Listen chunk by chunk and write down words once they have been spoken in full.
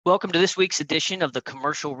Welcome to this week's edition of the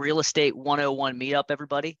Commercial Real Estate 101 Meetup,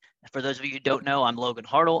 everybody. For those of you who don't know, I'm Logan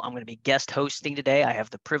Hartle. I'm going to be guest hosting today. I have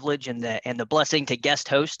the privilege and the blessing to guest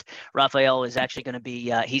host. Raphael is actually going to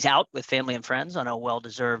be, he's out with family and friends on a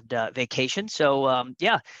well-deserved vacation. So I'm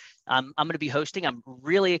going to be hosting. I'm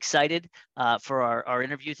really excited for our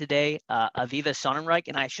interview today. Aviva Sonnenreich,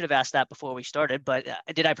 and I should have asked that before we started, but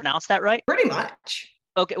did I pronounce that right? Pretty much.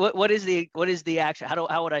 Okay. What is the action?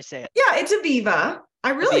 How would I say it? Yeah, it's Aviva. I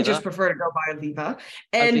really Aviva. just prefer to go by Aviva.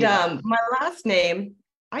 And Aviva. My last name,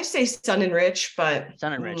 I say Sonnenreich, but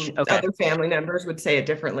Sonnenreich. Okay. other family members would say it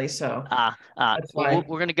differently. So that's why.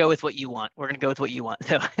 We're going to go with what you want. We're going to go with what you want.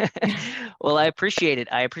 So, well, I appreciate it.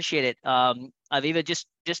 Aviva,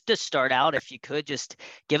 just to start out, if you could just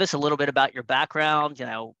give us a little bit about your background,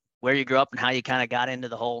 where you grew up and how you kind of got into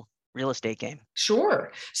the whole real estate game.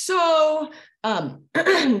 Sure. So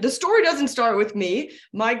the story doesn't start with me.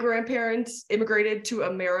 My grandparents immigrated to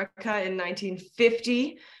America in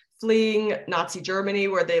 1950, fleeing Nazi Germany,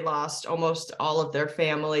 where they lost almost all of their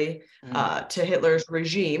family to Hitler's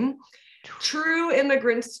regime. True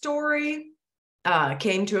immigrant story,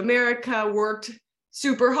 came to America, worked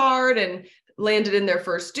super hard, and landed in their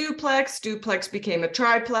first duplex. Duplex became a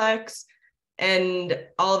triplex. And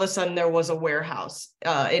all of a sudden there was a warehouse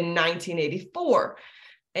in 1984.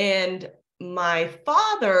 And my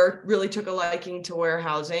father really took a liking to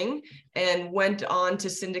warehousing and went on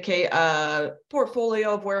to syndicate a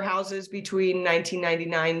portfolio of warehouses between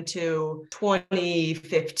 1999 to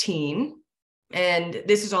 2015. And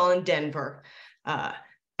this is all in Denver. At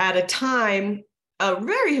a time, a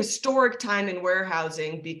very historic time in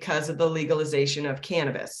warehousing because of the legalization of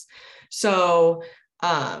cannabis. So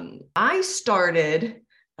I started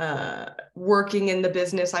working in the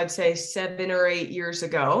business, I'd say 7 or 8 years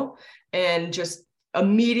ago, and just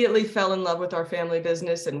immediately fell in love with our family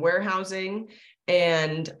business and warehousing.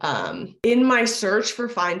 And in my search for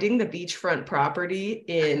finding the beachfront property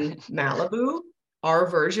in Malibu, our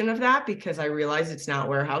version of that, because I realized it's not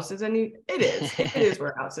warehouses, and it is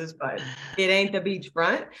warehouses, but it ain't the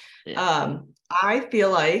beachfront. Yeah. I feel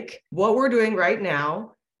like what we're doing right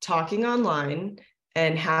now, talking online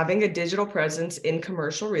and having a digital presence in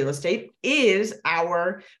commercial real estate, is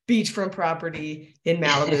our beachfront property in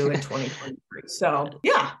Malibu in 2023. So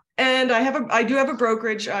yeah, and I do have a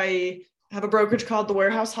brokerage. I have a brokerage called the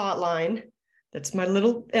Warehouse Hotline. That's my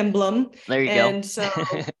little emblem. There you go. And so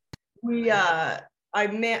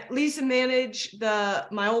I lease and manage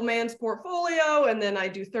my old man's portfolio, and then I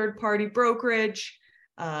do third-party brokerage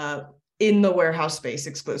in the warehouse space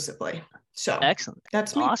exclusively. So excellent.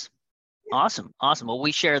 That's me. Awesome. Well,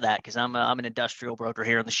 we share that because I'm an industrial broker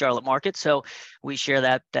here in the Charlotte market, so we share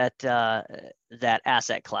that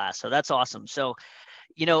asset class. So that's awesome. So,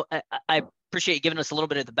 I appreciate you giving us a little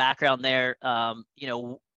bit of the background there.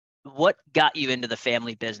 What got you into the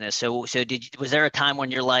family business? So was there a time when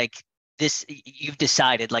you're like, this, you've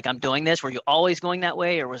decided like I'm doing this? Were you always going that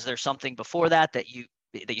way, or was there something before that you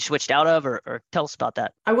switched out of, or tell us about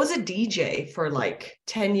that? I was a DJ for like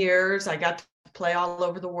 10 years. I got to play all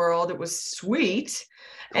over the world. It was sweet.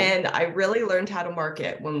 Cool. And I really learned how to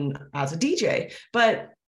market as a DJ,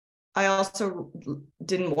 but I also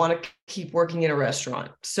didn't want to keep working in a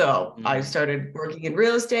restaurant. So I started working in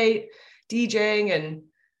real estate, DJing, and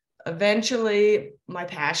eventually my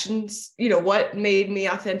passions, what made me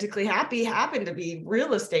authentically happy happened to be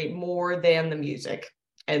real estate more than the music.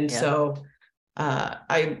 And so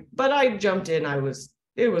I jumped in.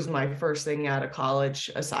 It was my first thing out of college,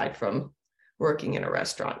 aside from working in a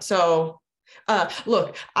restaurant. So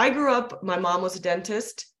look, I grew up, my mom was a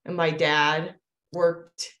dentist and my dad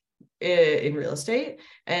worked in real estate.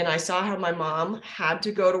 And I saw how my mom had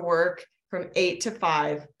to go to work from 8 to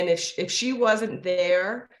 5. And if she wasn't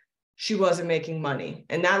there, she wasn't making money.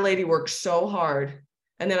 And that lady worked so hard.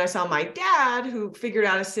 And then I saw my dad, who figured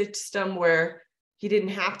out a system where he didn't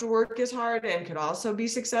have to work as hard and could also be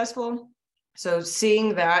successful. So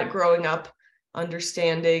seeing that growing up,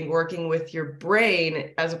 understanding working with your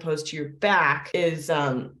brain as opposed to your back is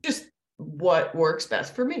just what works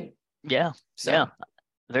best for me. Yeah.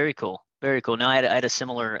 Very cool. No, I had a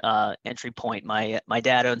similar entry point. My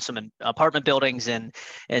dad owned some apartment buildings, and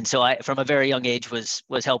so I, from a very young age, was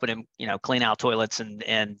helping him, clean out toilets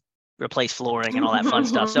and replace flooring and all that fun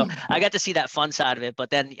stuff. So I got to see that fun side of it. But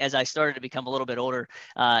then as I started to become a little bit older,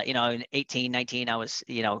 in 18, 19, I was,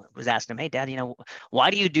 was asking him, hey, Dad, why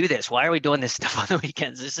do you do this? Why are we doing this stuff on the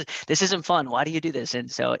weekends? This isn't fun. Why do you do this? And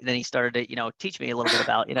so then he started to, teach me a little bit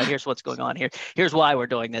about, here's what's going on here. Here's why we're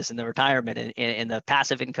doing this in the retirement and the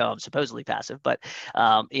passive income, supposedly passive, but,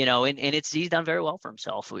 and he's done very well for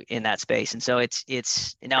himself in that space. And so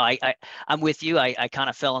I'm with you. I kind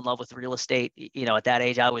of fell in love with real estate, at that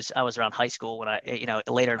age. I was around high school when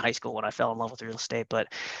later in high school when I fell in love with real estate, but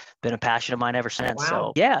been a passion of mine ever since. Wow.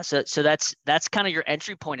 So yeah, so that's kind of your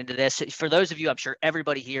entry point into this. For those of you, I'm sure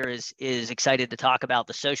everybody here is excited to talk about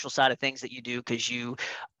the social side of things that you do, because you've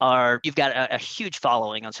got a huge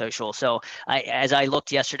following on social. So as I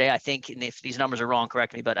looked yesterday, I think, and if these numbers are wrong,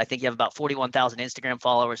 correct me, but I think you have about 41,000 Instagram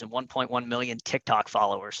followers and 1.1 million TikTok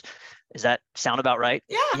followers. Does that sound about right?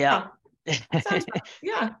 Yeah.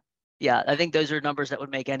 Yeah. Yeah, I think those are numbers that would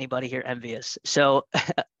make anybody here envious. So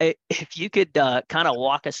if you could kind of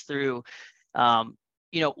walk us through,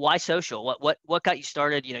 why social? What got you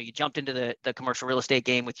started? You jumped into the commercial real estate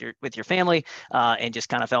game with your family and just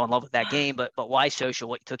kind of fell in love with that game. But why social?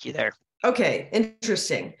 What took you there? Okay,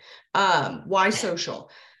 interesting. Why social?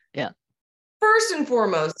 Yeah. First and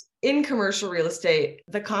foremost, in commercial real estate,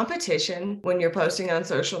 the competition when you're posting on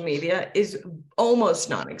social media is almost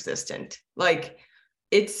non-existent. Like,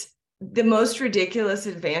 it's the most ridiculous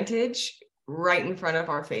advantage right in front of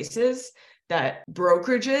our faces that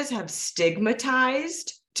brokerages have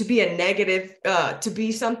stigmatized to be a negative, to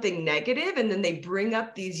be something negative. And then they bring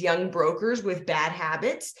up these young brokers with bad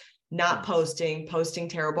habits, not posting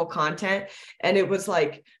terrible content. And it was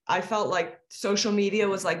like, I felt like social media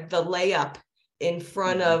was like the layup in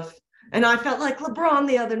front of, and I felt like LeBron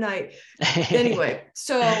the other night. Anyway,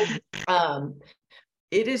 so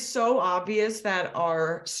it is so obvious that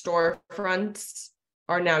our storefronts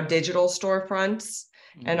are now digital storefronts,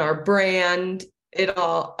 and our brand, I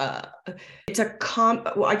talk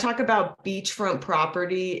about beachfront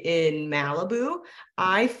property in Malibu.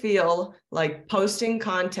 I feel like posting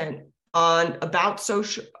content about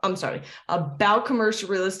commercial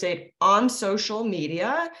real estate on social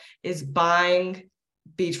media is buying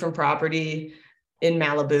beachfront property in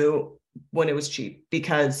Malibu when it was cheap,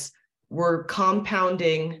 because we're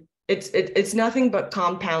compounding. It's nothing but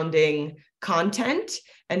compounding content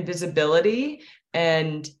and visibility,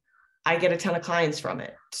 and I get a ton of clients from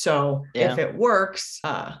it. So if it works,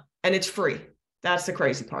 and it's free, that's the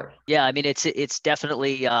crazy part. Yeah, I mean, it's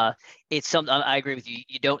definitely it's something. I agree with you.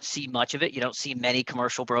 You don't see much of it. You don't see many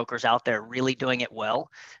commercial brokers out there really doing it well.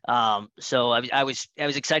 So I was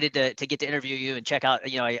excited to get to interview you and check out.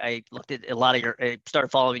 I looked at a lot of I started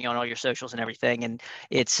following you on all your socials and everything, and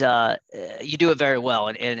it's you do it very well.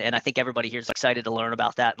 And I think everybody here is excited to learn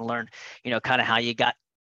about that and learn, kind of how you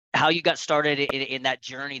got started in that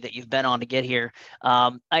journey that you've been on to get here.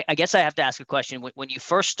 I guess I have to ask a question. When you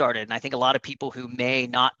first started, and I think a lot of people who may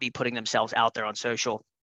not be putting themselves out there on social,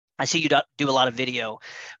 I see you do a lot of video.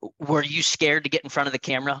 Were you scared to get in front of the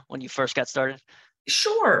camera when you first got started?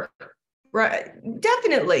 Sure. Right.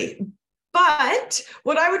 Definitely. But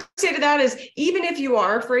what I would say to that is, even if you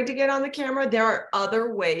are afraid to get on the camera, there are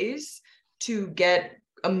other ways to get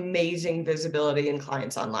amazing visibility and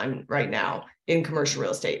clients online right now in commercial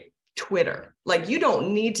real estate. Twitter. Like, you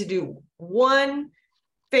don't need to do one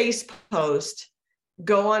face post.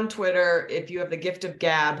 Go on Twitter if you have the gift of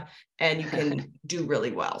gab, and you can do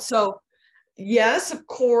really well. So yes, of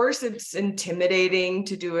course, it's intimidating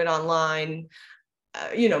to do it online,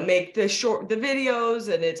 make the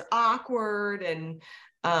videos, and it's awkward, and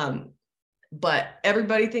but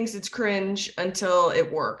everybody thinks it's cringe until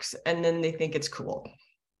it works, and then they think it's cool.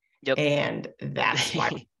 Yep. And that's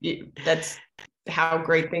why that's how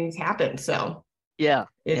great things happen. So yeah,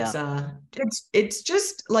 it's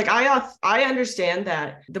just like, I understand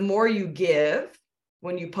that the more you give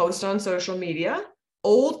when you post on social media,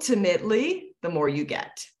 ultimately the more you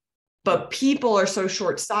get. But people are so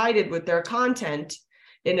short-sighted with their content.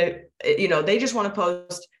 They just want to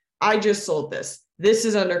post, I just sold this. This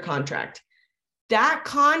is under contract. That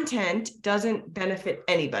content doesn't benefit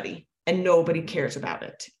anybody, and nobody cares about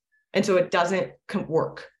it. And so it doesn't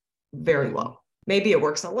work very well. Maybe it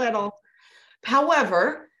works a little.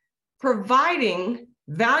 However, providing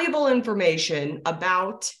valuable information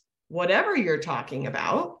about whatever you're talking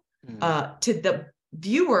about to the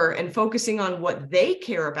viewer, and focusing on what they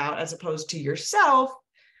care about as opposed to yourself,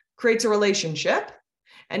 creates a relationship,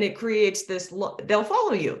 and it creates this, they'll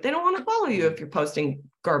follow you. They don't want to follow you if you're posting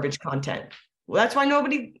garbage content. Well, that's why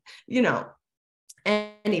nobody,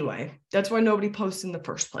 anyway, that's why nobody posts in the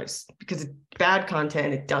first place, because it's bad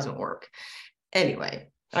content. It doesn't work. Anyway,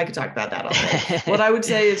 I could talk about that all day. What I would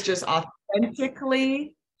say is just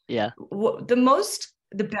authentically. Yeah.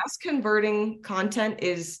 The best converting content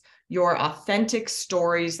is your authentic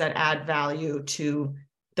stories that add value to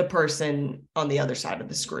the person on the other side of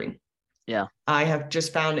the screen. Yeah. I have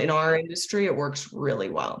just found in our industry, it works really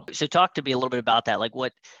well. So talk to me a little bit about that. Like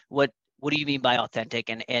what do you mean by authentic,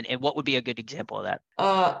 and what would be a good example of that?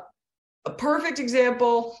 A perfect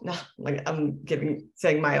example, like I'm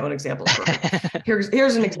saying my own example is perfect.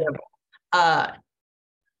 Here's an example.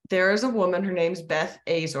 There is a woman, her name's Beth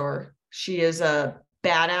Azor. She is a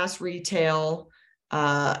badass retail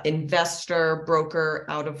investor, broker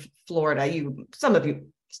out of Florida. Some of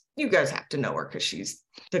you guys have to know her because she's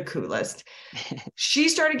the coolest. She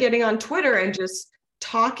started getting on Twitter and just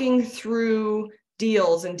talking through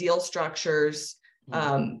deals and deal structures,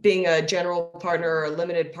 being a general partner or a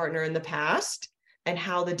limited partner in the past, and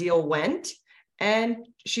how the deal went. And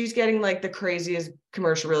she's getting like the craziest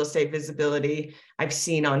commercial real estate visibility I've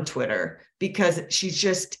seen on Twitter because she's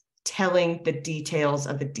just telling the details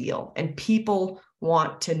of a deal, and people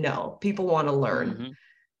want to know, people want to learn.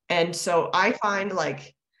 And so I find,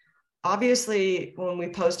 like, obviously when we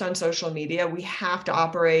post on social media, we have to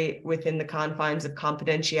operate within the confines of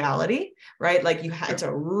confidentiality, right? Like it's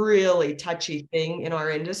a really touchy thing in our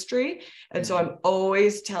industry. And so I'm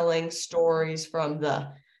always telling stories from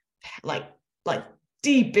the like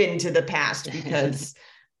deep into the past because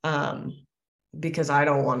I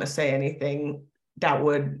don't want to say anything that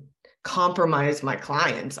would compromise my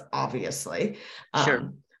clients, obviously.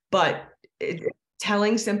 Sure. But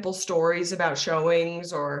telling simple stories about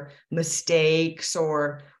showings or mistakes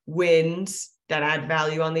or wins that add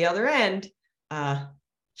value on the other end,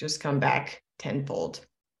 just come back tenfold.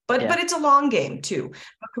 But it's a long game too.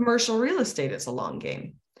 But commercial real estate is a long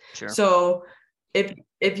game. Sure. So if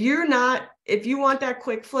you want that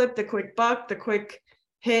quick flip, the quick buck, the quick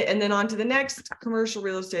hit, and then on to the next, commercial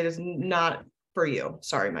real estate is not for you.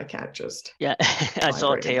 Sorry, my cat just. Yeah, I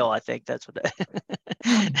saw a tail. I think that's what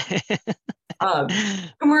that.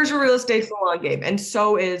 Commercial real estate's a long game, and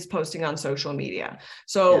so is posting on social media.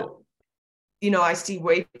 So, I see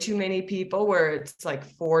way too many people where it's like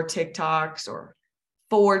 4 TikToks or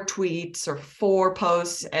 4 tweets or 4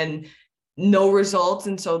 posts and no results,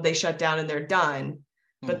 and so they shut down and they're done.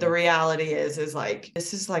 But the reality is like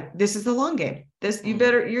this is the long game.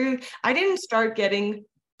 I didn't start getting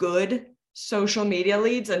good social media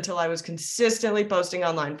leads until I was consistently posting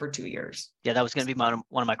online for 2 years. Yeah, that was going to be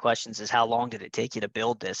one of my questions, is how long did it take you to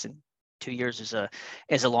build this? And 2 years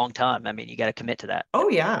is a long time. I mean, you got to commit to that. Oh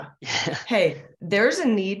yeah. Hey, there's a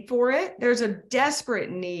need for it. There's a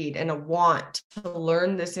desperate need and a want to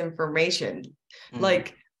learn this information.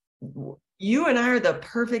 Like, you and I are the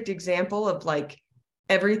perfect example of like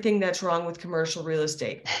everything that's wrong with commercial real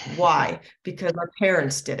estate. Why? Because our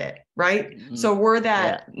parents did it, right? So we're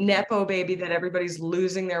that Nepo baby that everybody's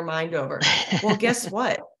losing their mind over. Well, guess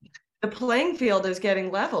what? The playing field is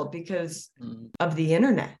getting leveled because of the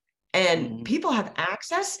internet, and people have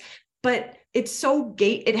access, but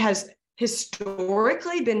it has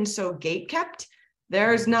historically been so gate kept.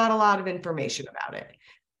 There's not a lot of information about it.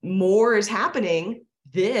 More is happening.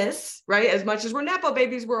 Right? As much as we're Nepo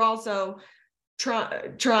babies, we're also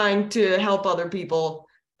trying to help other people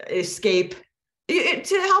escape, to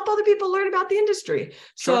help other people learn about the industry.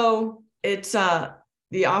 Sure. So it's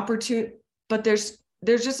the opportunity, but there's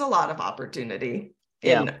just a lot of opportunity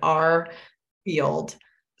in our field,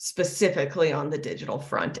 specifically on the digital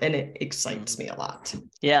front, and it excites me a lot.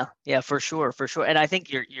 Yeah, for sure. And I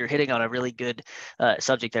think you're hitting on a really good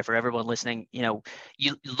subject there for everyone listening. You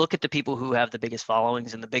look at the people who have the biggest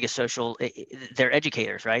followings and the biggest social, they're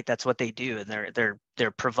educators, right? That's what they do, and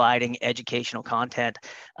they're providing educational content.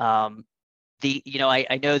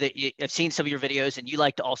 I know that I've seen some of your videos, and you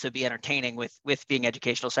like to also be entertaining with being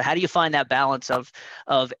educational. So how do you find that balance of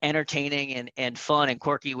entertaining and fun and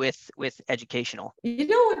quirky with educational?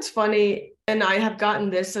 What's funny, and I have gotten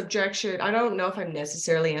this objection. I don't know if I'm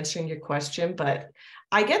necessarily answering your question, but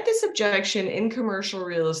I get this objection in commercial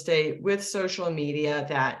real estate with social media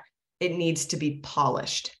that it needs to be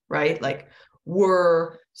polished, right? Like,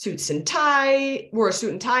 we're a suit and tie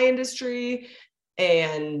industry,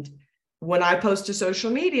 and when I post to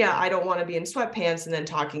social media, I don't want to be in sweatpants and then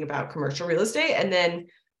talking about commercial real estate. And then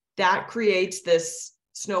that creates this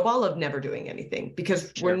snowball of never doing anything,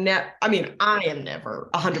 because I am never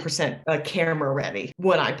 100% camera ready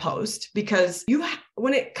when I post, because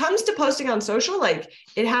when it comes to posting on social, like,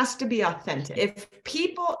 it has to be authentic. If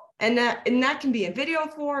people, and that can be in video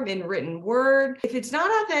form, in written word, if it's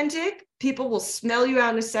not authentic, people will smell you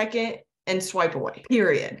out in a second and swipe away,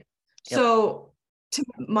 period. Yep. So to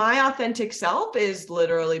my authentic self is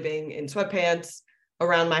literally being in sweatpants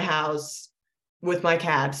around my house with my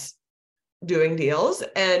cats doing deals.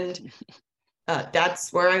 And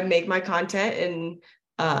that's where I make my content.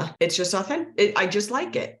 And it's just authentic. I just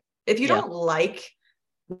like it. If you don't like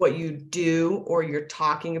what you do or you're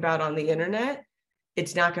talking about on the internet,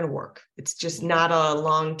 it's not going to work. It's just not a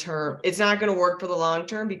long-term. It's not going to work for the long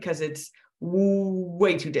term because it's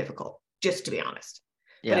way too difficult, just to be honest.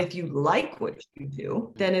 But if you like what you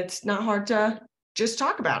do, then it's not hard to just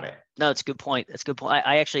talk about it. No, it's a good point. That's a good point.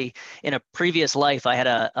 I actually, in a previous life, I had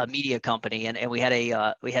a media company, and we had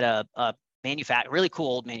a really cool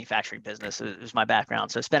old manufacturing business. It was my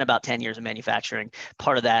background. So I spent about 10 years in manufacturing.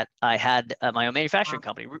 Part of that, I had my own manufacturing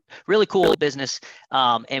company, really cool business.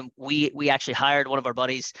 And we actually hired one of our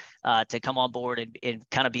buddies to come on board and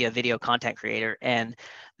kind of be a video content creator. And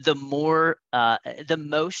the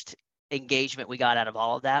most engagement we got out of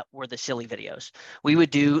all of that were the silly videos. We would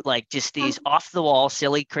do like just these off the wall,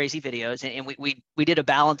 silly, crazy videos. And we did a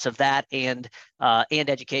balance of that and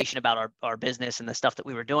education about our business and the stuff that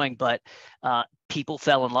we were doing. But people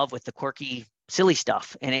fell in love with the quirky, silly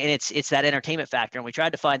stuff. And it's that entertainment factor. And we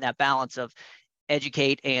tried to find that balance of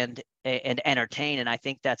educate and entertain. And I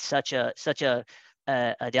think that's such a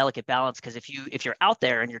delicate balance, because if you're out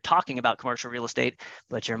there and you're talking about commercial real estate,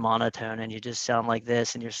 but you're monotone and you just sound like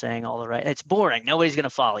this and you're saying all the right, it's boring. Nobody's going to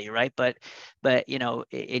follow you, right? But you know,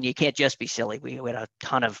 and you can't just be silly. We had a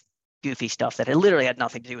ton of goofy stuff that it literally had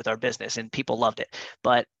nothing to do with our business, and people loved it.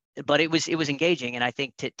 But it was engaging, and I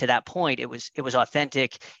think to that point, it was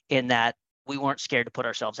authentic in that we weren't scared to put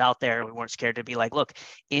ourselves out there. We weren't scared to be like, look,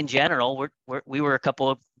 in general, we were a couple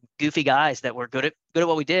of goofy guys that were good at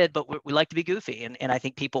what we did, but we like to be goofy, and I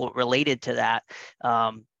think people related to that.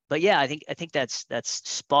 But yeah, I think that's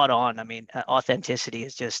spot on. I mean, authenticity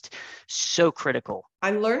is just so critical.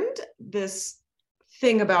 I learned this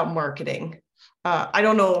thing about marketing. I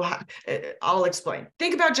don't know how, I'll explain.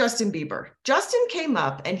 Think about Justin Bieber. Justin came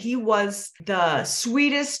up and he was the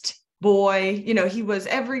sweetest boy. You know, he was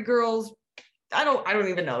every girl's, I don't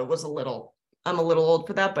even know. It was I'm a little old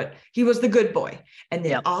for that, but he was the good boy. And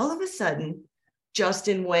then all of a sudden,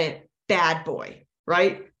 Justin went bad boy,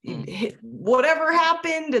 right? Whatever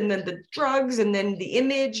happened, and then the drugs, and then the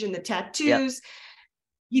image and the tattoos.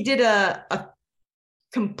 He did a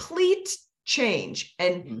complete change,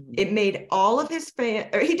 and it made all of his fans,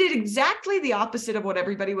 he did exactly the opposite of what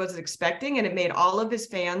everybody was expecting, and it made all of his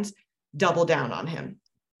fans double down on him.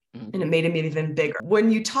 And it made him even bigger.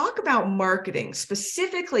 When you talk about marketing,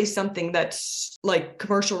 specifically something that's like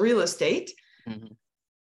commercial real estate,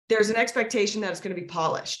 there's an expectation that it's going to be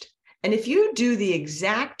polished. And if you do the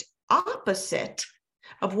exact opposite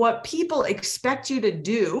of what people expect you to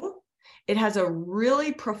do, it has a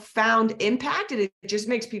really profound impact, and it just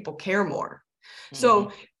makes people care more.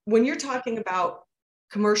 So when you're talking about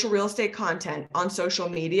commercial real estate content on social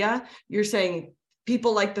media, you're saying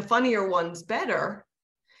people like the funnier ones better.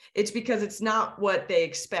 It's because it's not what they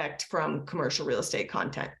expect from commercial real estate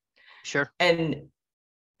content. Sure. And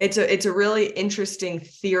it's a really interesting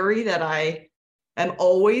theory that I am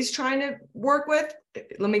always trying to work with.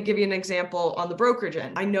 Let me give you an example on the brokerage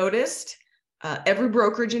end. I noticed every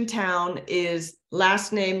brokerage in town is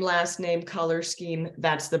last name, color scheme.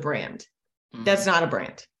 That's the brand. That's not a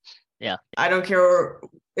brand. Yeah. I don't care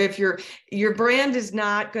if your brand is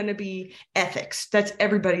not going to be ethics. That's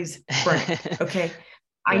everybody's brand. Okay.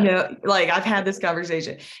 I know, like I've had this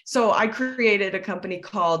conversation. So I created a company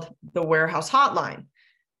called the Warehouse Hotline.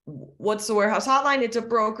 What's the Warehouse Hotline? It's a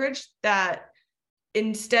brokerage that,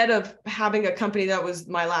 instead of having a company that was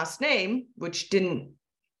my last name, which didn't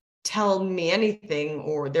tell me anything,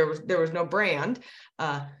 or there was no brand,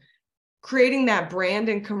 creating that brand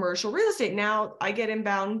in commercial real estate. Now I get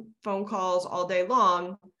inbound phone calls all day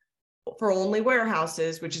long for only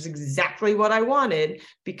warehouses, which is exactly what I wanted,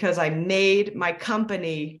 because I made my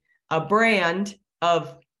company a brand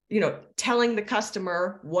of, telling the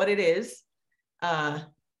customer what it is. And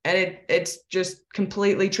it's just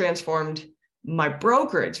completely transformed my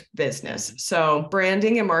brokerage business. So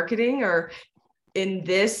branding and marketing are, in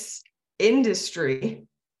this industry,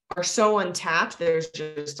 are so untapped. There's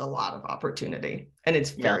just a lot of opportunity, and it's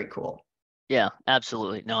very cool. Yeah,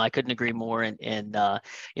 absolutely. No, I couldn't agree more. And I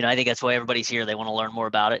think that's why everybody's here. They want to learn more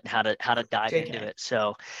about it and how to dive into it.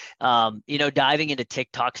 So, diving into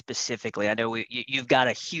TikTok specifically, I know you've got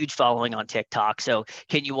a huge following on TikTok. So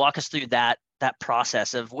can you walk us through that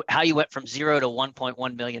process of how you went from 0 to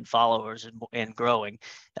 1.1 million followers and growing?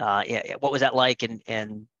 What was that like? And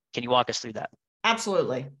can you walk us through that?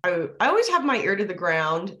 Absolutely. I always have my ear to the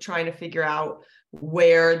ground trying to figure out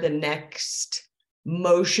where the next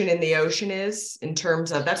motion in the ocean is in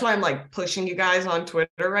terms of, that's why I'm like pushing you guys on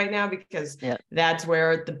Twitter right now, because that's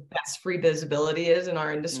where the best free visibility is in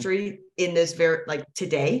our industry in this very like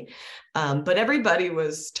today. But everybody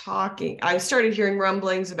was talking. I started hearing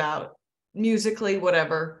rumblings about Musical.ly,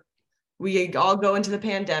 whatever. We all go into the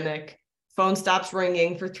pandemic. Phone stops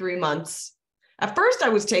ringing for 3 months. At first I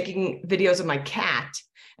was taking videos of my cat.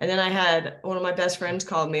 And then I had one of my best friends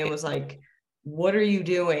called me and was like, what are you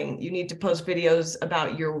doing? You need to post videos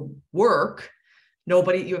about your work.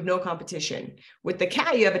 You have no competition. With the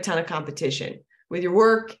cat, you have a ton of competition. With your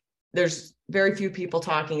work, there's very few people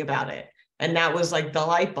talking about it. And that was like the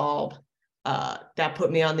light bulb that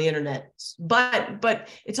put me on the internet. But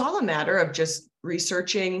it's all a matter of just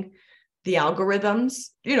researching the algorithms,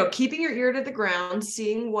 keeping your ear to the ground,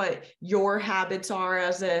 seeing what your habits are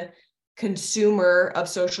as a consumer of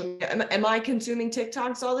social media. Am I consuming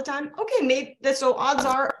TikToks all the time? Okay, maybe. So odds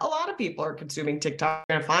are a lot of people are consuming TikTok.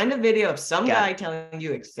 You're gonna find a video of some guy telling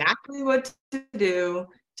you exactly what to do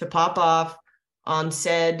to pop off on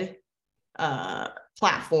said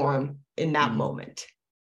platform in that moment.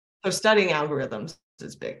 So studying algorithms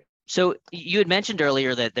is big. So you had mentioned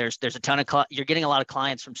earlier that there's a ton of you're getting a lot of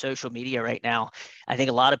clients from social media right now. I think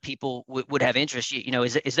a lot of people would have interest.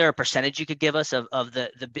 Is there a percentage you could give us of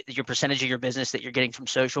your percentage of your business that you're getting from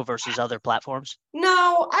social versus other platforms?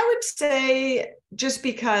 No, I would say just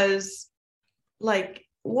because, like,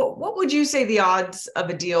 what would you say the odds of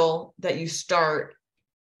a deal that you start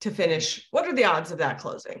to finish? What are the odds of that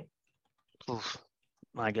closing? Oof,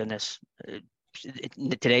 my goodness. In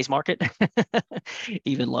today's market,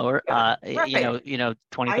 even lower. Right.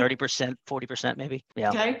 20, 30%, 40% maybe. Yeah.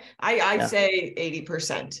 Okay. I say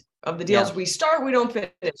 80% of the deals we start, we don't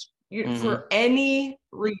finish for any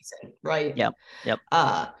reason, right? Yep.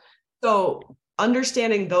 So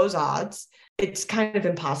understanding those odds, it's kind of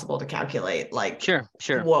impossible to calculate like sure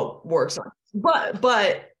what works on.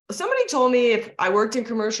 But somebody told me if I worked in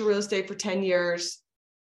commercial real estate for 10 years,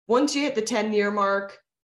 once you hit the 10-year mark,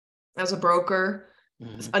 as a broker,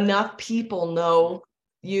 enough people know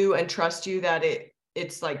you and trust you that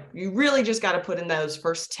it's like you really just got to put in those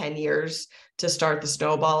first 10 years to start the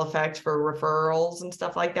snowball effect for referrals and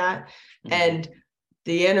stuff like that. And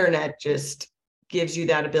the internet just gives you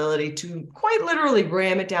that ability to quite literally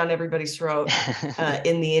ram it down everybody's throat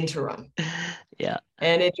in the interim. Yeah.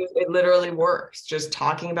 And it literally works. Just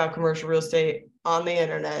talking about commercial real estate on the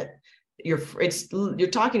internet, you're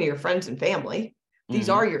talking to your friends and family. These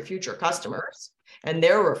are your future customers and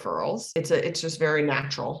their referrals. It's just very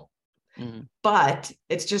natural. But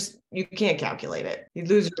it's just, you can't calculate it. You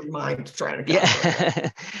lose your mind trying to calculate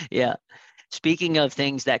it. Yeah. Speaking of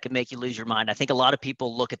things that could make you lose your mind, I think a lot of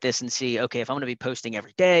people look at this and see, okay, if I'm going to be posting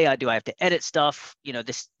every day, I have to edit stuff.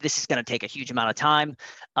 This is going to take a huge amount of time.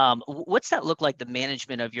 What's that look like, the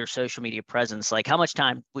management of your social media presence? Like, how much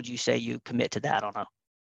time would you say you commit to that on a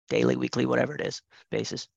daily, weekly, whatever it is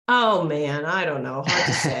basis? Oh man, I don't know. Hard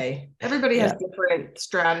to say. Everybody has different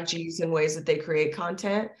strategies and ways that they create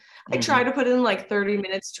content. I try to put in like 30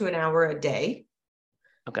 minutes to an hour a day.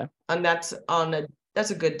 Okay. And that's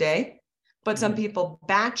a good day. But some people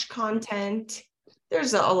batch content.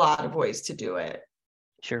 There's a lot of ways to do it.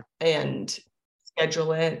 Sure. And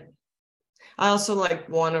schedule it. I also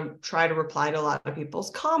want to try to reply to a lot of people's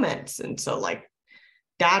comments. And so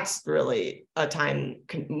that's really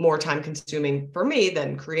more time consuming for me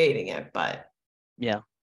than creating it. But yeah.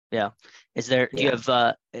 Is there, do you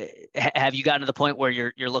have you gotten to the point where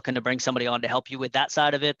you're looking to bring somebody on to help you with that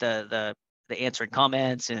side of it? The answering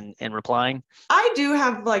comments and replying? I do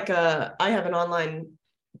have I have an online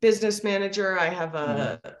business manager. I have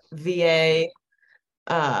a VA.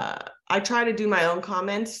 I try to do my own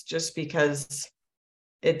comments just because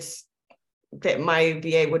that my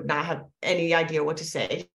VA would not have any idea what to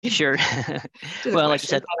say. Sure. Well, like you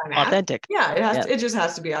said, authentic. Yeah, it just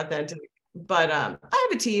has to be authentic. But I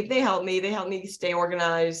have a team. They help me stay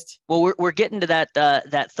organized. Well, we're getting to that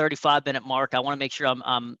 35-minute mark. I want to make sure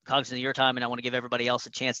I'm cognizant of your time, and I want to give everybody else a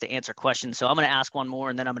chance to answer questions. So I'm going to ask one more,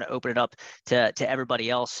 and then I'm going to open it up to everybody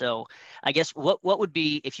else. So I guess what would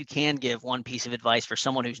be, if you can give one piece of advice for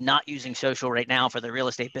someone who's not using social right now for their real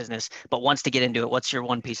estate business, but wants to get into it? What's your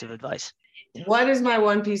one piece of advice? What is my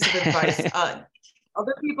one piece of advice?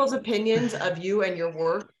 Other people's opinions of you and your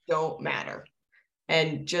work don't matter.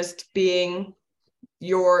 And just being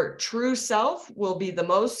your true self will be the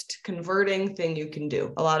most converting thing you can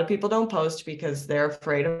do. A lot of people don't post because they're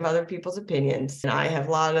afraid of other people's opinions. And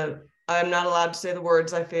I'm not allowed to say the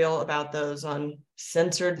words I feel about those on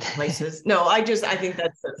censored places. No, I think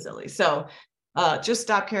that's so silly. So just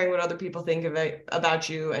stop caring what other people think about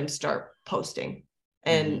you and start posting.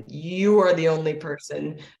 and you are the only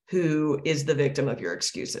person who is the victim of your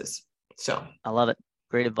excuses. So I love it.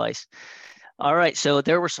 Great advice. All right. So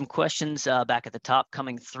there were some questions back at the top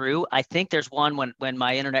coming through. I think there's one when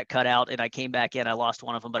my internet cut out and I came back in, I lost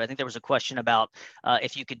one of them, but I think there was a question about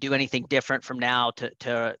if you could do anything different from now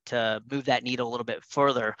to move that needle a little bit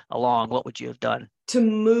further along, what would you have done? To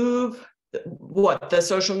move what, the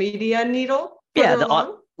social media needle Yeah, further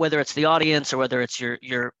along? whether it's the audience or whether it's your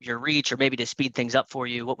reach, or maybe to speed things up for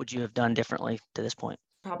you, what would you have done differently to this point?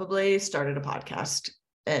 Probably started a podcast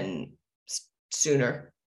and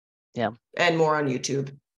sooner. Yeah. And more on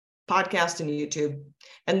YouTube, podcast and YouTube.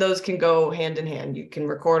 And those can go hand in hand. You can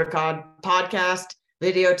record a podcast,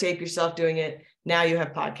 videotape yourself doing it. Now you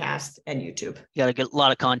have podcast and YouTube. You got a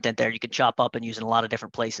lot of content there. You can chop up and use in a lot of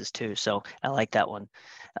different places too. So I like that one.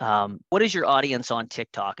 What is your audience on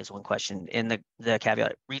TikTok is one question in the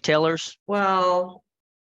caveat. Retailers? Well,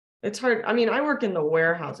 it's hard. I mean, I work in the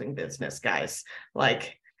warehousing business, guys.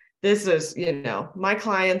 Like, this is, my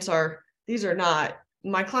clients are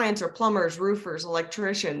plumbers, roofers,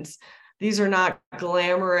 electricians. These are not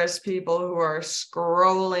glamorous people who are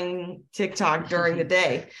scrolling TikTok during the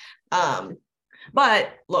day.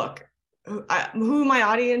 But look, who my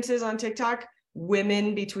audience is on TikTok,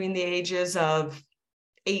 women between the ages of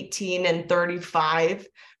 18 and 35,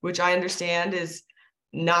 which I understand is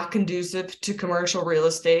not conducive to commercial real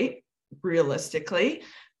estate, realistically.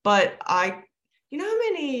 But you know how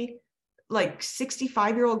many like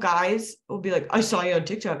 65-year-old guys will be like, I saw you on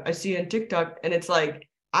TikTok. I see you on TikTok. And it's like,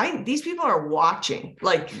 these people are watching.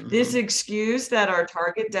 Like, this excuse that our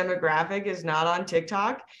target demographic is not on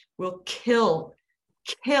TikTok will kill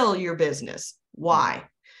your business. Why?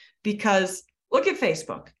 Because look at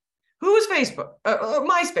Facebook. Who was Facebook?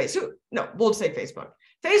 MySpace. We'll say Facebook.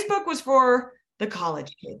 Facebook was for the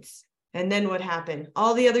college kids. And then what happened?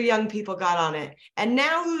 All the other young people got on it. And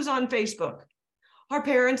now who's on Facebook? Our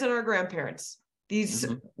parents and our grandparents.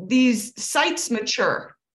 These sites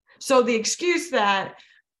mature. So the excuse that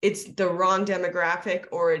it's the wrong demographic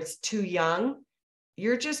or it's too young,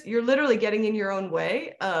 you're literally getting in your own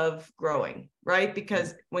way of growing, right?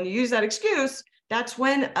 Because when you use that excuse, that's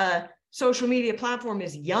when a social media platform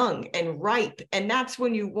is young and ripe. And that's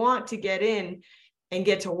when you want to get in and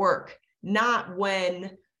get to work, not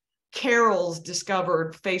when Carol's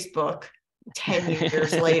discovered Facebook 10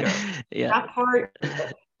 years later. Yeah.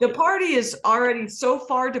 The party is already so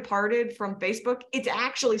far departed from Facebook, it's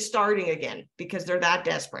actually starting again because they're that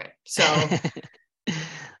desperate. So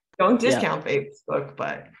don't discount Facebook,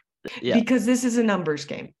 but because this is a numbers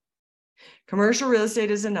game. Commercial real estate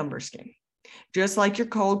is a numbers game. Just like your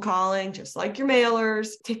cold calling, just like your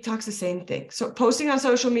mailers, TikTok's the same thing. So posting on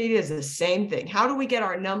social media is the same thing. How do we get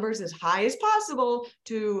our numbers as high as possible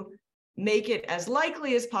to make it as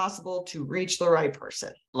likely as possible to reach the right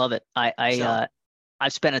person? Love it.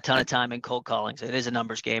 I've spent a ton of time in cold calling, so it is a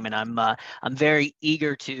numbers game, and I'm very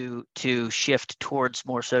eager to shift towards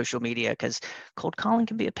more social media because cold calling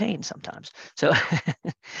can be a pain sometimes. So,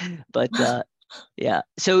 but yeah.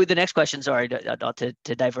 So the next question, sorry, not to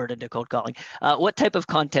divert into cold calling. What type of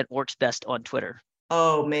content works best on Twitter?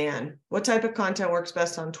 Oh man, what type of content works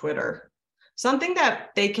best on Twitter? Something that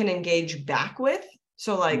they can engage back with.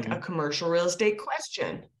 So like a commercial real estate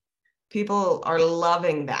question. People are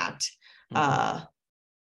loving that.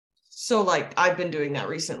 So like I've been doing that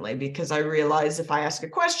recently because I realize if I ask a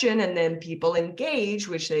question and then people engage,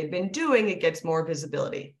 which they've been doing, it gets more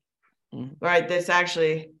visibility, right?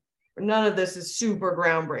 None of this is super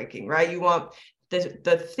groundbreaking, right? You want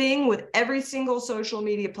the thing with every single social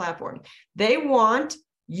media platform. They want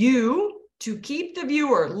you to keep the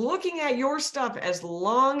viewer looking at your stuff as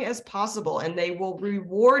long as possible, and they will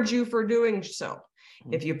reward you for doing so.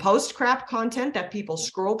 If you post crap content that people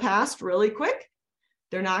scroll past really quick,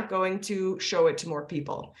 they're not going to show it to more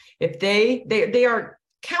people. If they are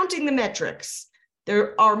counting the metrics.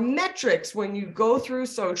 There are metrics when you go through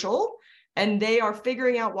social, and they are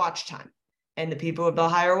figuring out watch time. And the people with the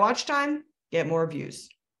higher watch time get more views.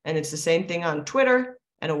 And it's the same thing on Twitter.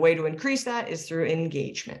 And a way to increase that is through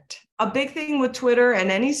engagement. A big thing with Twitter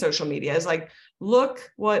and any social media is like,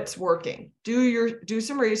 look what's working. Do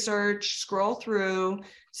some research, scroll through,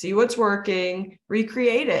 see what's working,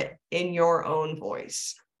 recreate it in your own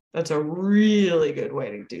voice. That's a really good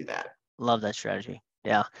way to do that. Love that strategy.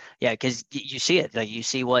 Yeah. Yeah. Because you see it. Like you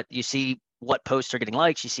see what posts are getting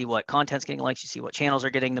likes, you see what content's getting likes, you see what channels are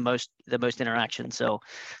getting the most interaction. So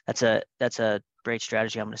that's a great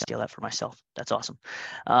strategy. I'm going to steal that for myself. That's awesome.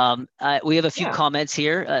 We have a few comments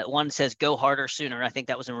here. One says, go harder sooner. I think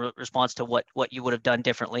that was in response to what you would have done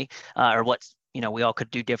differently, or what we all could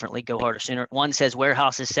do differently, go harder sooner. One says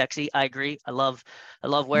warehouse is sexy. I agree. I love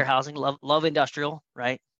warehousing, love industrial,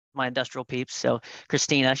 right? My industrial peeps. So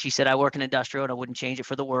Christina, she said, I work in industrial and I wouldn't change it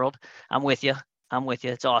for the world. I'm with you.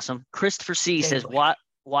 It's awesome. Christopher C says, why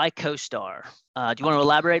CoStar? Do you want to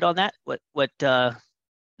elaborate on that? What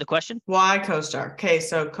the question? Why CoStar? Okay,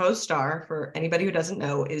 so CoStar, for anybody who doesn't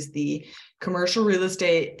know, is the commercial real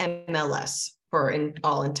estate MLS for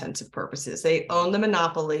all intensive purposes. They own the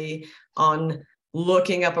monopoly on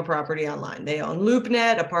looking up a property online. They own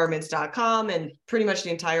LoopNet, apartments.com, and pretty much the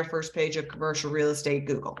entire first page of commercial real estate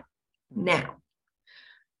Google. Now,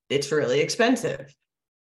 it's really expensive,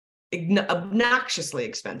 obnoxiously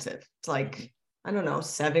expensive. It's like, I don't know,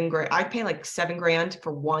 $7,000. I pay like $7,000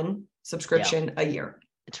 for one subscription a year.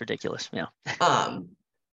 It's ridiculous. Yeah.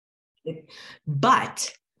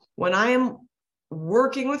 But when I am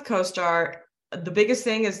working with CoStar, the biggest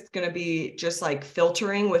thing is going to be just like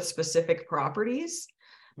filtering with specific properties.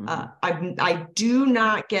 I do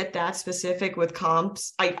not get that specific with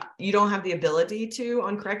comps. You don't have the ability to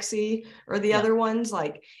on Crexi or the other ones.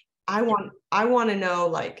 Like I want to know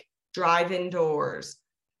like drive-in doors,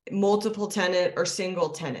 multiple tenant or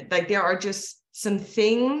single tenant. Like there are just some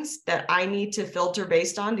things that I need to filter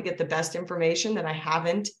based on to get the best information that I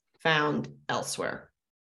haven't found elsewhere.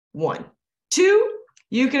 1, 2,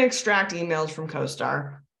 you can extract emails from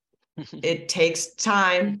CoStar. It takes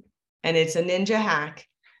time and it's a ninja hack,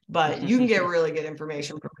 but you can get really good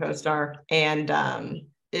information from CoStar. And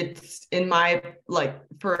it's in my, like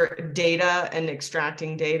for data and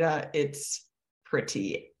extracting data, it's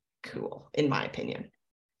pretty cool in my opinion,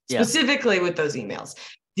 specifically with those emails.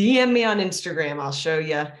 DM me on Instagram. I'll show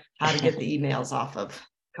you how to get the emails off of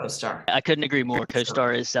CoStar. I couldn't agree more.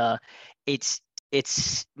 CoStar is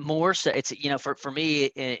it's more so, it's for me,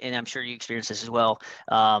 and I'm sure you experience this as well,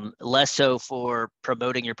 less so for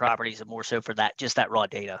promoting your properties and more so for that, just that raw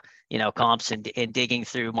data, comps and digging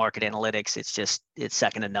through market analytics. It's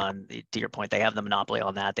second to none. To your point, they have the monopoly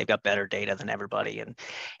on that. They've got better data than everybody,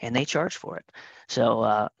 and they charge for it.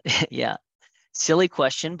 So yeah. Silly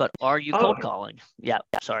question, but are you cold calling? Yeah,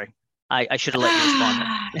 sorry. I should have let you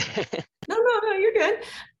respond. No, you're good.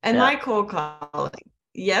 And my cold calling,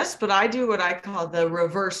 yes, but I do what I call the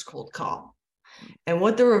reverse cold call. And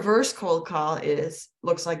what the reverse cold call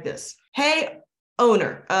looks like this. Hey,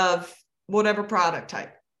 owner of whatever product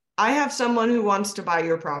type, I have someone who wants to buy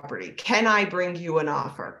your property. Can I bring you an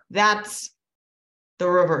offer? That's the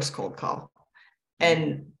reverse cold call.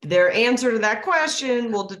 And their answer to that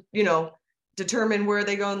question will, determine where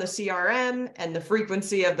they go in the CRM and the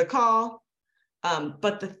frequency of the call.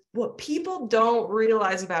 But what people don't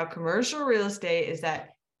realize about commercial real estate is that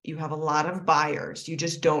you have a lot of buyers. You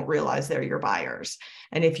just don't realize they're your buyers.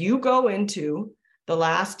 And if you go into the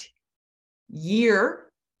last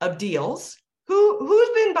year of deals, who's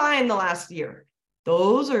been buying the last year?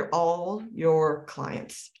 Those are all your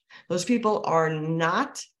clients. Those people are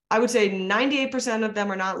not, I would say 98% of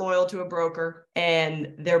them are not loyal to a broker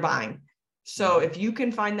and they're buying. So if you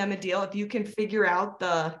can find them a deal, if you can figure out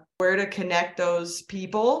where to connect those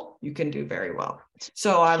people, you can do very well.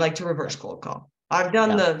 So I like to reverse cold call. I've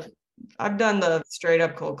done the straight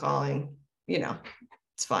up cold calling.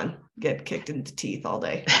 It's fun. Get kicked in the teeth all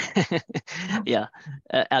day. Yeah,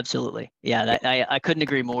 absolutely. Yeah, I couldn't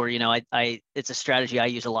agree more. It's a strategy I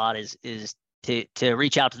use a lot. Is to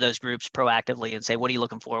reach out to those groups proactively and say, what are you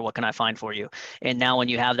looking for? What can I find for you? And now when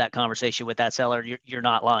you have that conversation with that seller, you're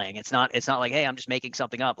not lying. It's not like, hey, I'm just making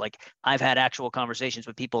something up. Like I've had actual conversations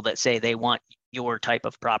with people that say they want your type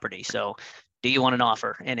of property. So do you want an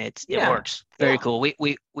offer? And it works. Very cool.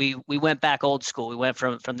 We went back old school. We went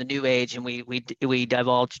from the new age and we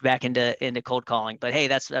divulged back into cold calling, but hey,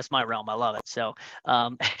 that's my realm. I love it. So,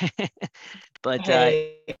 but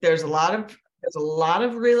there's a lot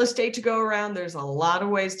of real estate to go around. There's a lot of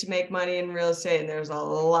ways to make money in real estate, and there's a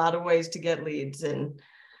lot of ways to get leads, and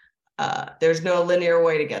there's no linear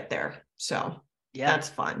way to get there. So that's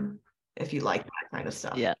fun if you like that kind of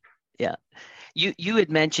stuff. Yeah. You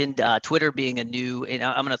had mentioned Twitter being a new, and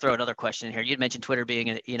I'm going to throw another question in here. You had mentioned Twitter being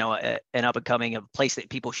an up and coming, a place that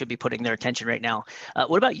people should be putting their attention right now.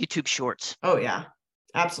 What about YouTube Shorts? Oh yeah,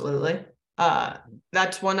 absolutely.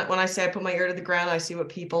 That's when I say I put my ear to the ground, I see what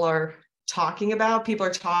people are talking about. People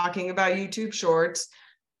are talking about YouTube Shorts.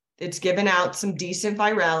 It's given out some decent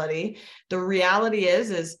virality. The reality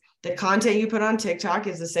is the content you put on TikTok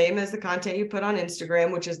is the same as the content you put on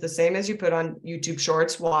Instagram, which is the same as you put on YouTube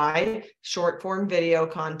Shorts. Why? Short form video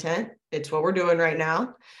content. It's what we're doing right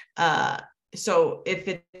now. So if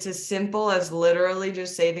it's as simple as literally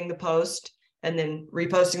just saving the post and then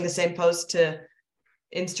reposting the same post to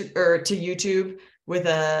YouTube with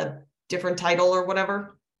a different title or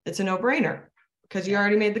whatever, it's a no-brainer because you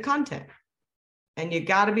already made the content and you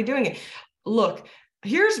got to be doing it. Look,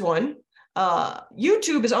 here's one.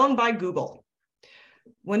 YouTube is owned by Google.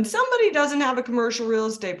 When somebody doesn't have a commercial real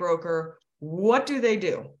estate broker, what do? They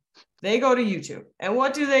go to YouTube. And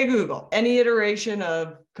what do they Google? Any iteration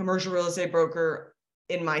of commercial real estate broker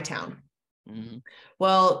in my town. Mm-hmm.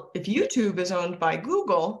 Well, if YouTube is owned by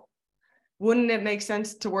Google, wouldn't it make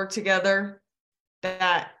sense to work together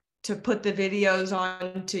to put the videos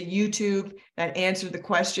onto YouTube that answer the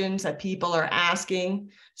questions that people are asking,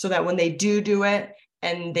 so that when they do it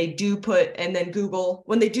and they do put, and then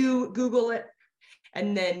when they do Google it,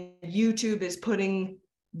 and then YouTube is putting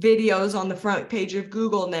videos on the front page of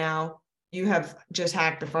Google now, you have just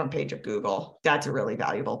hacked the front page of Google. That's a really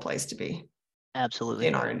valuable place to be. Absolutely.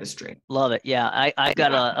 In our industry. Love it. Yeah. I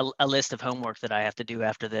got a list of homework that I have to do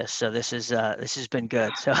after this. So this has been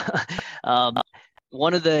good. So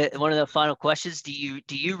one of the final questions, do you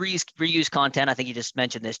reuse content? I think you just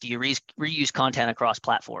mentioned this. Do you reuse content across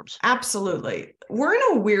platforms? Absolutely. We're in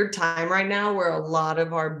a weird time right now where a lot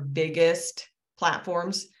of our biggest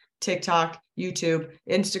platforms, TikTok, YouTube,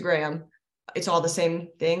 Instagram, it's all the same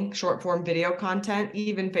thing, short form video content.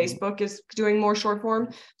 Even Facebook is doing more short form.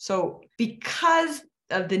 So because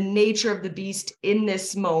of the nature of the beast in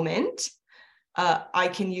this moment, I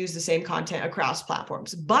can use the same content across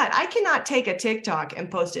platforms, but I cannot take a TikTok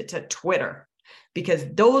and post it to Twitter because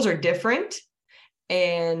those are different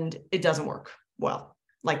and it doesn't work well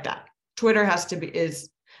like that. Twitter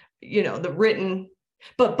the written,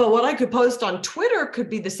 but what I could post on Twitter could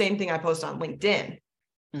be the same thing I post on LinkedIn.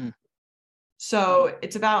 Mm. So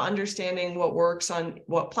it's about understanding what works on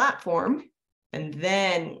what platform and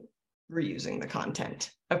then reusing the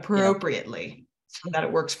content appropriately so that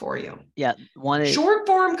it works for you. Yeah. Short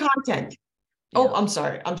form content. Yeah. Oh, I'm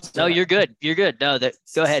sorry. No, you're good. You're good. No,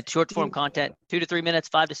 go ahead. Short form content, 2 to 3 minutes,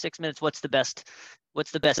 5 to 6 minutes. What's the best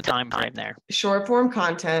time frame there? Short form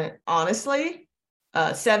content, honestly,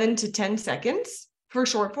 7 to 10 seconds for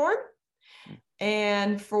short form.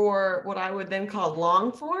 And for what I would then call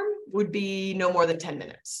long form would be no more than 10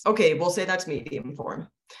 minutes. Okay, we'll say that's medium form.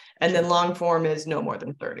 And then long form is no more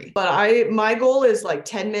than 30. But my goal is like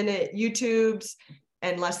 10-minute YouTubes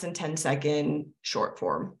and less than 10-second short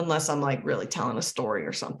form, unless I'm like really telling a story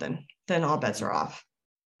or something, then all bets are off.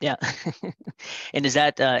 Yeah. And is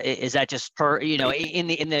that just in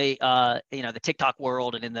the TikTok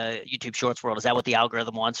world and in the YouTube Shorts world, is that what the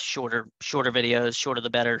algorithm wants? Shorter videos, shorter the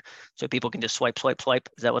better, so people can just swipe.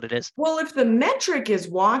 Is that what it is? Well, if the metric is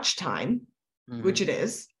watch time, which it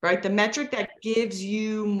is, right? The metric that gives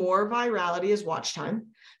you more virality is watch time.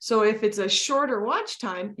 So if it's a shorter watch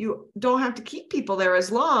time, you don't have to keep people there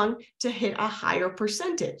as long to hit a higher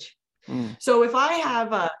percentage. So if I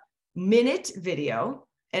have a minute video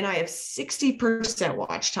and I have 60%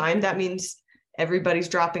 watch time, that means everybody's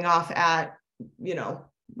dropping off at,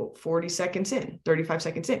 40 seconds in, 35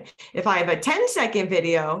 seconds in. If I have a 10-second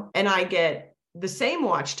video and I get the same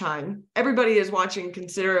watch time, everybody is watching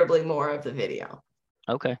considerably more of the video.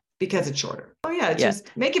 Okay. Because it's shorter. Oh yeah, just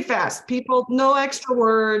make it fast. People, no extra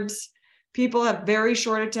words. People have very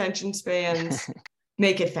short attention spans.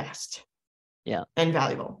 Make it fast. Yeah. And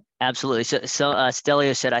valuable. Absolutely. So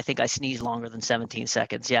Stelio said, I think I sneeze longer than 17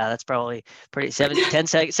 seconds. Yeah, that's probably pretty 7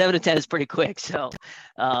 to 10 is pretty quick. So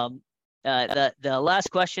the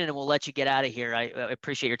last question, and we'll let you get out of here. I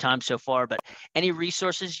appreciate your time so far, but any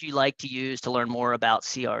resources you like to use to learn more about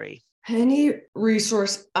CRE? Any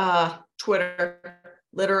resource, Twitter,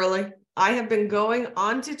 literally. I have been going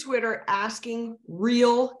onto Twitter asking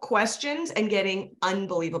real questions and getting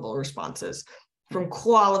unbelievable responses from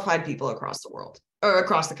qualified people across the world or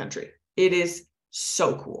across the country. It is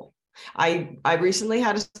so cool. I recently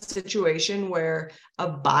had a situation where a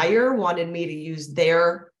buyer wanted me to use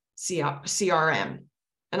their CRM.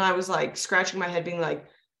 And I was like scratching my head being like,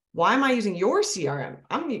 why am I using your CRM?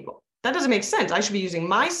 That doesn't make sense. I should be using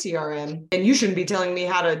my CRM and you shouldn't be telling me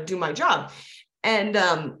how to do my job. And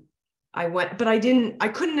I went, but I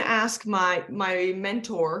couldn't ask my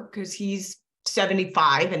mentor because he's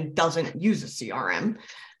 75 and doesn't use a CRM.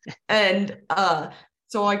 And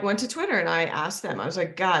so I went to Twitter and I asked them, I was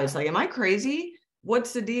like, guys, am I crazy?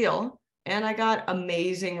 What's the deal? And I got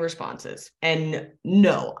amazing responses. And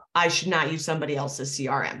no, I should not use somebody else's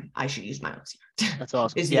CRM. I should use my own CRM. That's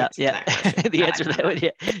awesome. Yeah. The answer to that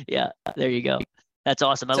would, yeah. There you go. That's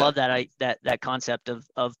awesome. I love that. That concept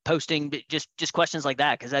of posting just questions like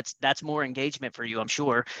that, because that's more engagement for you, I'm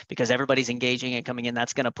sure, because everybody's engaging and coming in.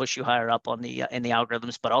 That's going to push you higher up on the in the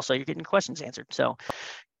algorithms, but also you're getting questions answered. So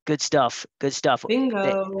good stuff.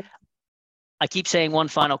 Bingo. I keep saying one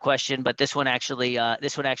final question, but this one actually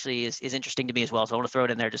is interesting to me as well. So I want to throw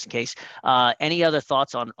it in there just in case. Any other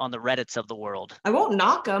thoughts on the Reddits of the world? I won't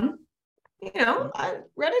knock them.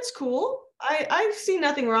 Reddit's cool. I see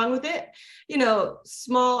nothing wrong with it.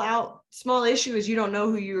 Small issue is you don't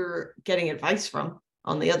know who you're getting advice from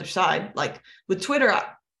on the other side. Like with Twitter,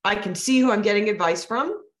 I can see who I'm getting advice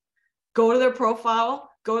from, go to their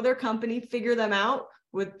profile, go to their company, figure them out.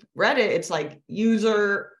 With Reddit, it's like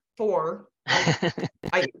user 4.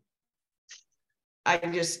 I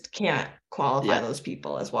just can't qualify those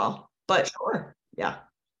people as well. But sure, yeah.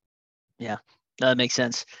 Yeah, that makes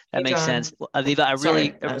sense. That makes sense. Well, Aviva, I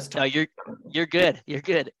Sorry, really, you're good. You're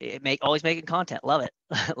good. Always making content. Love it.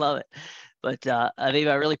 Love it. But Aviva,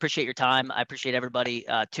 I really appreciate your time. I appreciate everybody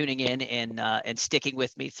tuning in and sticking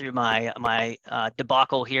with me through my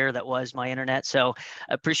debacle here that was my internet. So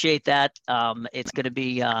I appreciate that. It's gonna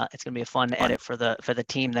be a fun edit for the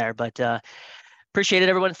team there. But appreciate it,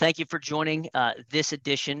 everyone. Thank you for joining this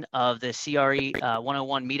edition of the CRE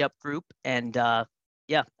 101 Meetup Group. And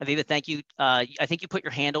yeah, Aviva, thank you. I think you put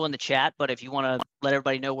your handle in the chat, but if you want to let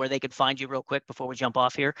everybody know where they could find you real quick before we jump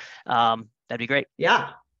off here, that'd be great.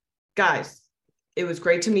 Yeah. Guys, it was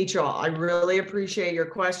great to meet you all. I really appreciate your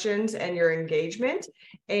questions and your engagement.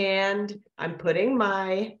 And I'm putting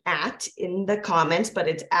my @ in the comments, but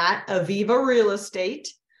it's @Aviva Real Estate.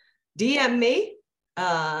 DM me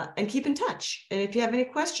and keep in touch. And if you have any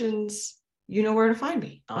questions, you know where to find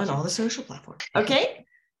me on all the social platforms. Okay?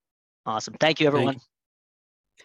 Awesome. Thank you, everyone.